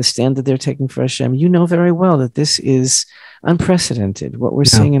 the stand that they're taking for Hashem. You know very well that this is unprecedented, what we're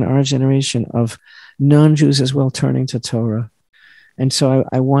seeing in our generation of non-Jews as well turning to Torah. And so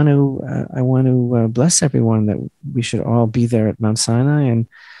I want to bless everyone that we should all be there at Mount Sinai, and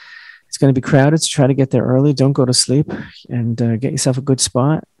it's going to be crowded, so try to get there early. Don't go to sleep, and get yourself a good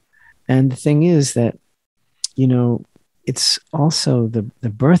spot. And the thing is that, it's also the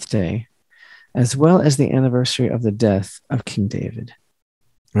birthday as well as the anniversary of the death of King David.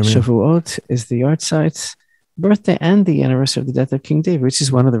 Amen. Shavuot is the yahrzeit, birthday, and the anniversary of the death of King David, which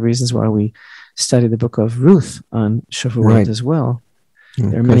is one of the reasons why we study the book of Ruth on Shavuot as well.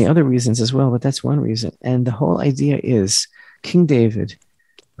 There are many other reasons as well, but that's one reason. And the whole idea is King David,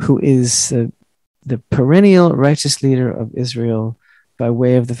 who is the perennial righteous leader of Israel, by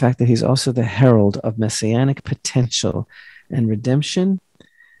way of the fact that he's also the herald of messianic potential and redemption.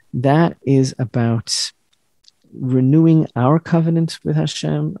 That is about renewing our covenant with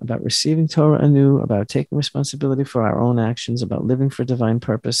Hashem, about receiving Torah anew, about taking responsibility for our own actions, about living for divine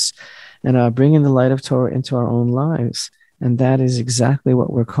purpose, and bringing the light of Torah into our own lives. And that is exactly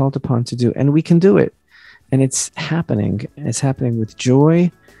what we're called upon to do. And we can do it. And it's happening. It's happening with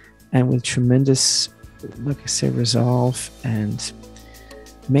joy and with tremendous, like I say, resolve. And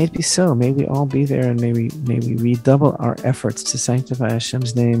May it be so. May we all be there, and may we redouble our efforts to sanctify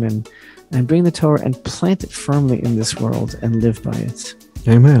Hashem's name and bring the Torah and plant it firmly in this world and live by it.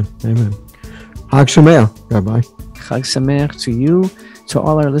 Amen. Amen. Chag Sameach, Rabbi. Chag Sameach to you, to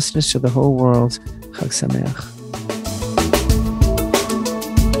all our listeners, to the whole world. Chag Sameach.